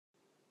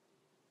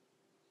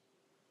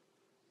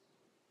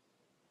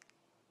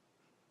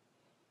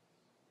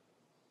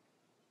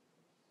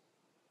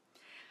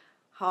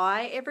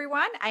Hi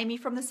everyone, Amy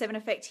from The 7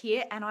 Effect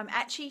here, and I'm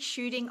actually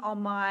shooting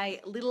on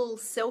my little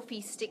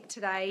selfie stick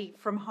today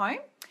from home.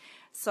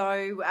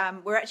 So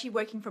we're actually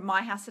working from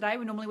my house today.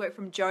 We normally work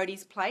from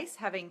Jodie's place,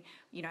 having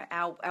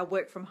our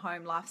work from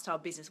home lifestyle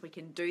business. We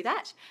can do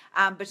that,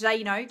 but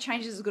today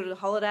changes as good as a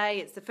holiday.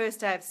 It's the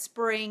first day of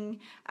spring.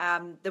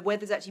 The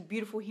weather's actually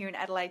beautiful here in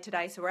Adelaide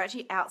today, so we're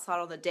actually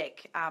outside on the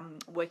deck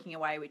working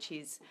away, which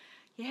is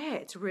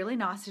it's really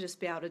nice to just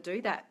be able to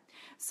do that.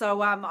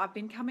 So I've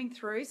been coming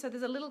through, so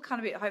there's a little kind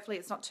of bit, hopefully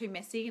it's not too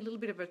messy, a little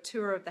bit of a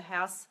tour of the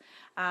house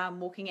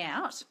walking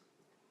out.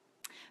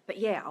 But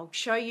yeah, I'll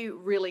show you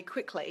really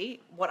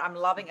quickly what I'm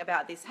loving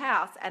about this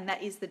house, and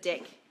that is the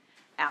deck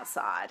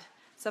outside.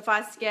 So if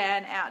I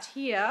scan out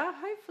here,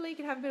 hopefully you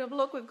can have a bit of a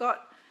look.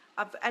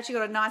 I've actually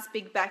got a nice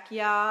big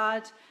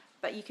backyard,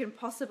 but you can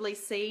possibly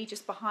see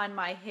just behind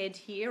my head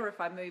here, if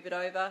I move it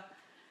over,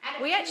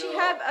 we actually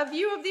have a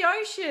view of the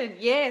ocean,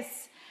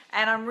 yes.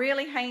 And I'm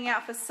really hanging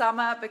out for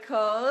summer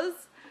because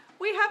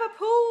we have a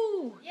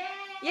pool.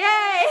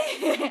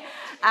 Yay!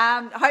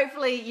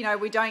 Hopefully,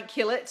 we don't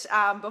kill it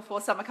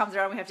before summer comes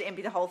around. We have to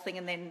empty the whole thing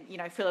and then,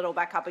 fill it all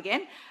back up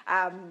again.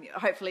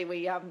 Hopefully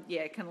we,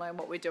 can learn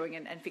what we're doing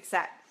and fix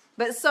that.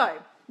 But so,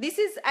 this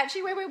is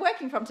actually where we're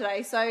working from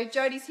today. So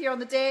Jodie's here on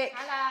the deck.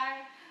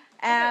 Hello.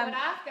 What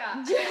I've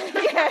got.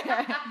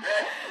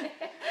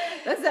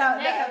 That's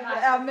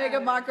our mega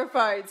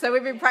microphone. So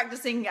we've been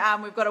practicing,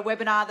 we've got a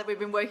webinar that we've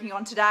been working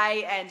on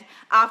today, and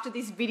after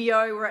this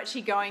video we're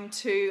actually going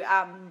to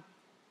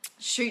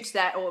shoot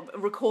that or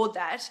record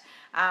that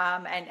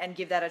and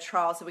give that a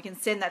trial so we can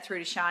send that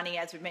through to Shani,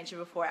 as we've mentioned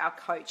before, our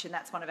coach, and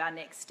that's one of our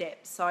next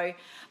steps. So,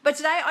 but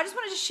today I just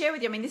wanted to share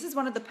with you, this is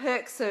one of the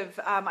perks of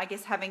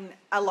having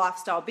a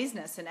lifestyle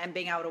business and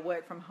being able to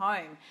work from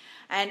home.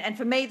 And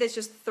for me, there's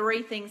just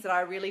three things that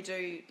I really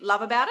do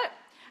love about it.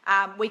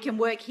 We can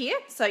work here,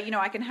 so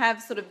I can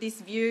have sort of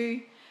this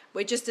view.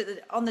 We're just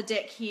on the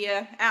deck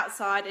here,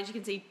 outside, as you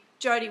can see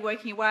Jodie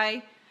working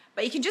away.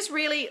 But you can just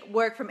really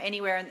work from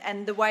anywhere,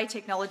 and the way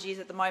technology is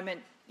at the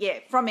moment,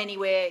 from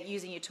anywhere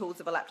using your tools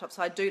of a laptop.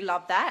 So I do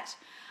love that.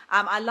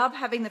 I love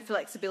having the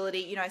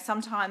flexibility.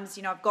 Sometimes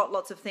I've got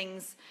lots of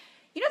things.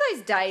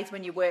 Those days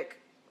when you work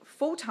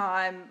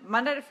full-time,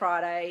 Monday to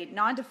Friday,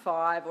 9 to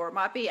 5, or it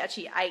might be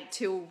actually 8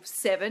 till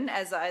 7,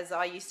 as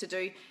I used to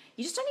do.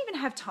 You just don't even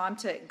have time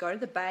to go to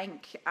the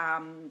bank,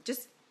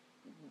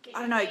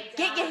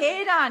 get your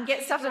hair done,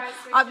 get stuff done.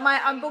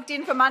 I'm booked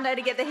in for Monday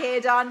to get the hair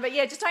done, but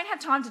just don't have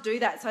time to do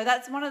that. So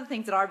that's one of the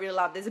things that I really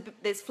love.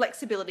 There's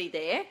flexibility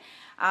there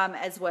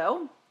as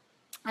well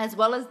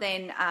as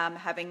then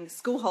having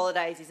school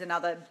holidays is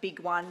another big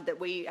one that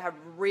we have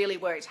really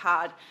worked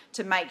hard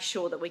to make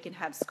sure that we can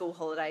have school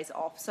holidays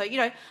off. So,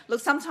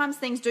 look, sometimes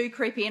things do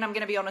creep in, I'm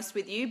going to be honest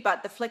with you,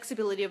 but the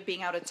flexibility of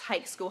being able to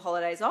take school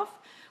holidays off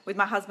with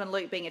my husband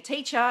Luke being a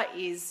teacher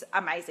is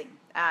amazing.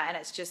 And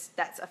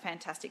that's a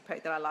fantastic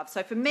perk that I love.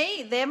 So for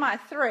me, they're my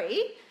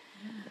three.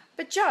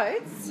 But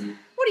Jodes,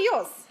 what are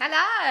yours?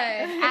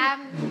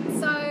 Hello.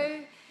 So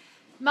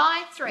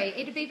my three,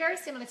 it'd be very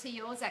similar to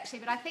yours actually,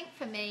 but I think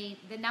for me,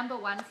 the number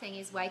one thing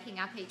is waking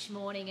up each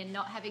morning and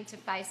not having to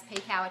face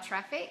peak hour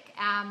traffic.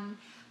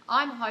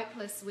 I'm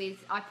hopeless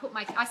with,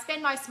 I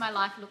spend most of my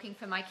life looking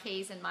for my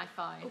keys and my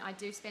phone. I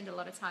do spend a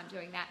lot of time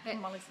doing that. But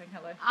Molly's saying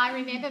hello. I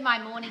remember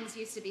my mornings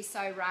used to be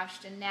so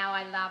rushed, and now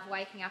I love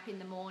waking up in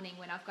the morning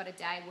when I've got a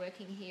day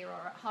working here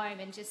or at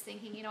home and just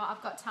thinking,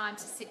 I've got time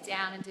to sit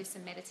down and do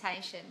some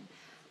meditation.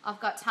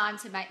 I've got time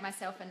to make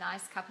myself a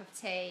nice cup of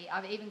tea.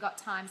 I've even got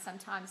time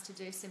sometimes to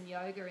do some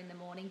yoga in the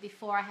morning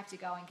before I have to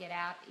go and get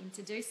out and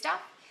to do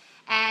stuff.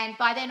 And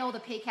by then all the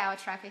peak hour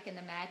traffic and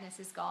the madness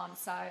is gone.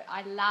 So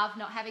I love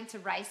not having to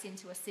race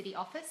into a city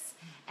office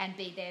and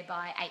be there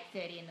by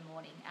 8:30 in the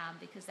morning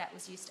because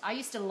I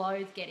used to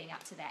loathe getting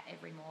up to that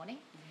every morning.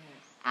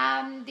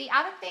 Yes. The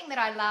other thing that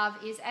I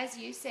love is, as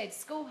you said,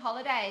 school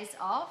holidays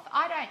off.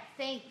 I don't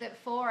think that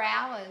 4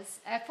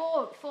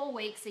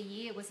 weeks a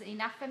year was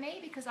enough for me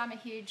because I'm a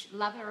huge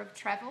lover of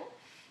travel.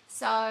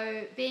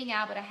 So being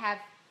able to have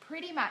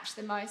pretty much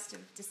the most of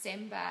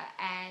December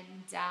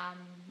and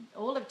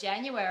all of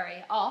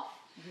January off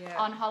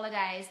on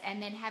holidays,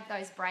 and then have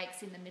those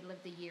breaks in the middle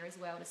of the year as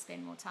well to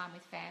spend more time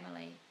with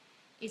family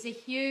is a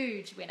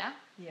huge winner.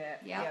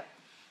 Yeah.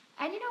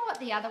 And you know what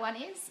the other one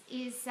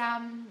is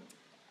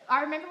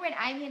I remember when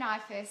Amy and I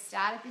first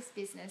started this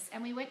business,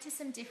 and we went to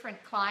some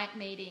different client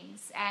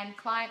meetings, and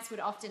clients would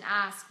often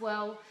ask,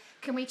 well,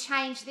 can we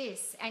change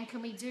this, and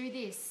can we do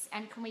this,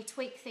 and can we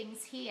tweak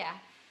things here?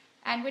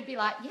 And we'd be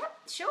like, yep,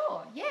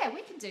 sure, yeah,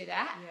 we can do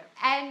that. Yep.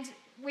 And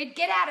we'd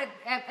get out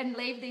and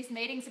leave these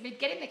meetings, and we'd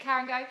get in the car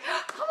and go,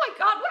 oh my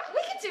God,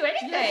 we can do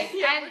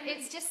anything. And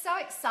it's just so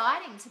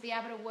exciting to be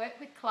able to work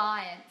with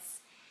clients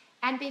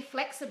and be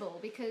flexible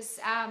because,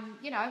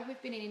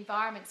 we've been in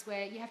environments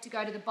where you have to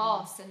go to the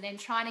boss and then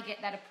trying to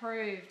get that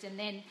approved, and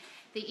then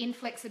the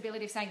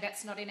inflexibility of saying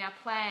that's not in our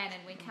plan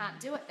and we can't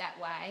do it that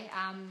way.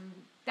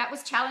 That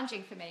was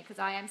challenging for me because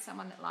I am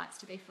someone that likes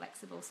to be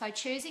flexible. So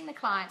choosing the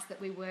clients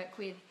that we work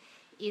with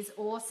is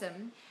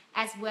awesome,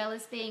 as well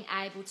as being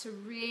able to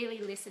really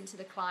listen to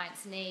the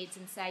client's needs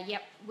and say,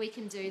 yep, we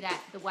can do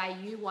that the way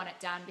you want it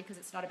done, because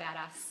it's not about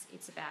us,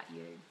 it's about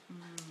you.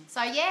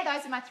 So yeah,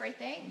 those are my 3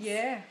 things.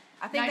 Yeah,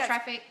 I think no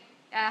traffic,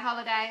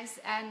 holidays,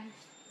 and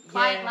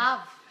client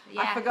love.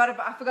 Yeah. I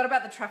forgot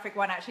about the traffic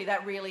one, actually.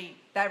 That really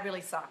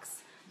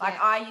sucks. Like,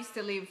 I used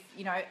to live,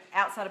 you know,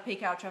 outside of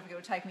peak hour traffic. It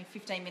would take me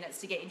 15 minutes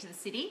to get into the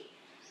city.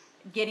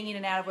 Getting in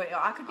and out of work,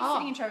 I could be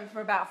sitting in traffic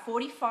for about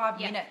 45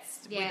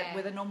 minutes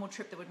with a normal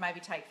trip that would maybe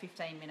take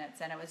 15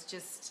 minutes, and it was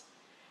just,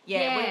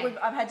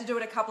 I've had to do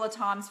it a couple of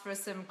times for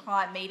some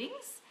client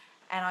meetings,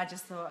 and I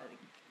just thought,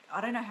 I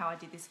don't know how I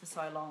did this for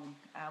so long,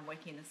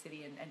 working in the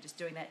city and just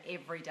doing that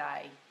every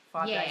day,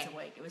 5 days a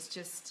week. It was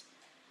just...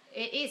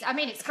 It is. I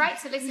mean, it's great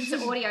to listen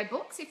to audio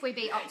books if we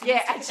be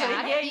optimistic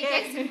about it. You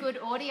get some good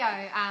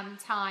audio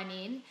time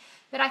in.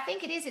 But I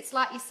think it's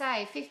like you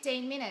say,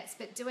 15 minutes,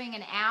 but doing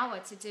an hour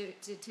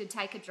to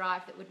take a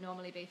drive that would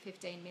normally be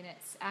 15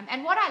 minutes.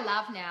 And what I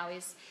love now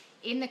is,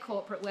 in the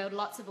corporate world,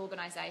 lots of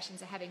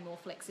organisations are having more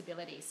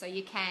flexibility. So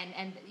you can,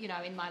 and you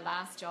know, in my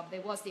last job,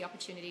 there was the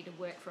opportunity to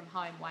work from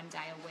home 1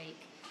 day a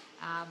week,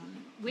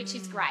 which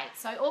is great.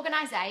 So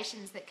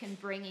organisations that can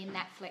bring in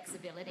that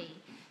flexibility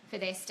for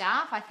their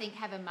staff, I think,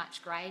 have a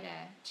much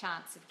greater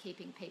chance of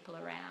keeping people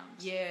around.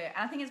 Yeah, and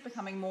I think it's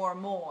becoming more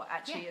and more,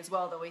 actually, as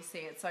well, that we see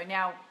it. So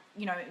now,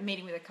 you know,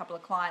 meeting with a couple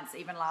of clients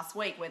even last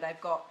week, where they've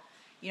got,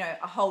 you know,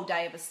 a whole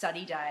day of a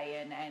study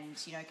day,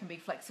 and you know, can be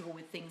flexible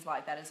with things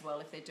like that as well,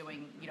 if they're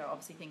doing, you know,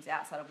 obviously things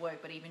outside of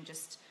work, but even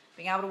just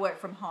being able to work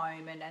from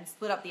home and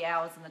split up the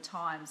hours and the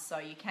times, so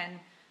you can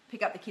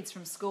pick up the kids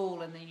from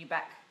school and then you're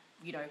back,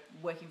 you know,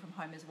 working from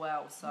home as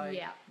well. So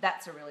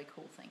that's a really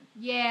cool thing.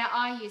 Yeah,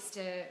 I used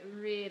to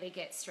really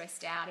get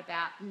stressed out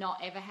about not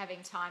ever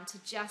having time to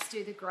just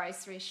do the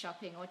grocery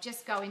shopping, or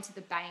just go into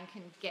the bank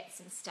and get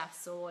some stuff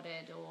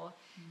sorted, or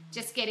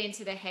just get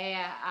into the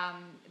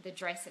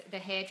hairdressers.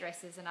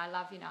 And I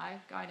love, you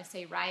know, going to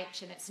see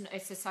Rach, and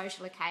it's a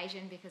social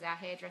occasion because our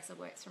hairdresser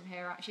works from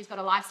her. She's got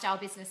a lifestyle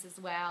business as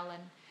well,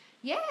 and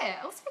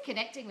also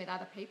connecting with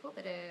other people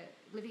that are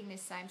living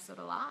this same sort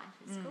of life.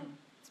 It's cool.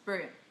 It's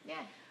brilliant.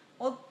 Yeah.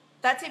 Well,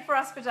 that's it for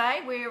us for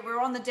today. We're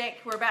on the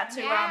deck. We're about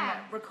to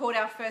record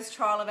our first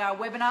trial of our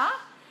webinar.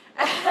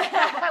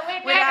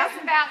 We're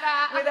nervous about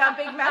that. With our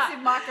big, massive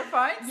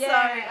microphones. Yeah, so,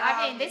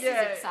 I mean, this is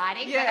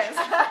exciting. Yes.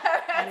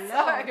 I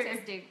love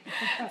testing.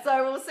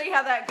 So we'll see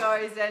how that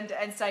goes, and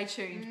stay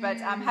tuned. But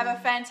have a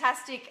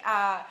fantastic,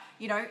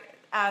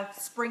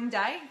 spring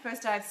day,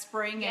 first day of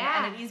spring,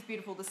 and it is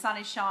beautiful. The sun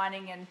is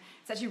shining, and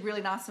it's actually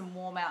really nice and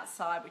warm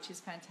outside, which is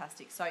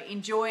fantastic. So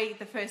enjoy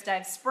the first day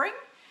of spring.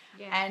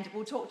 Yeah. And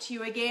we'll talk to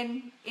you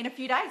again in a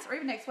few days, or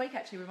even next week.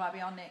 Actually, we might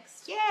be on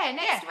next. Yeah,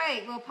 next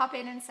week we'll pop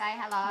in and say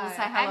hello. We'll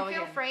say hello and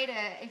feel free to,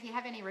 if you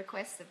have any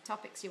requests of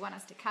topics you want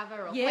us to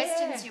cover, or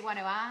questions you want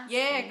to ask.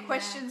 Yeah,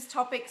 questions,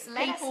 topics,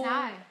 let people. Us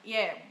know.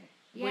 Yeah.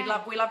 We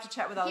love to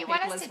chat with other people as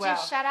well. You want us to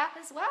just shut up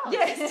as well?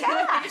 Yes. Just tell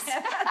us.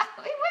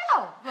 We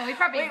will. Well, we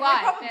probably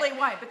won't. We probably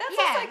won't, but that's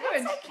also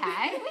good. That's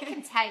okay. We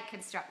can take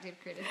constructive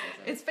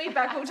criticism. It's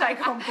feedback we'll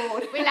take on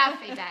board. We love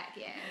feedback,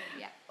 yeah.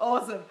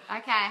 Awesome.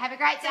 Okay, have a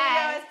great day. See you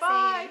guys.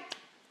 Bye. See you.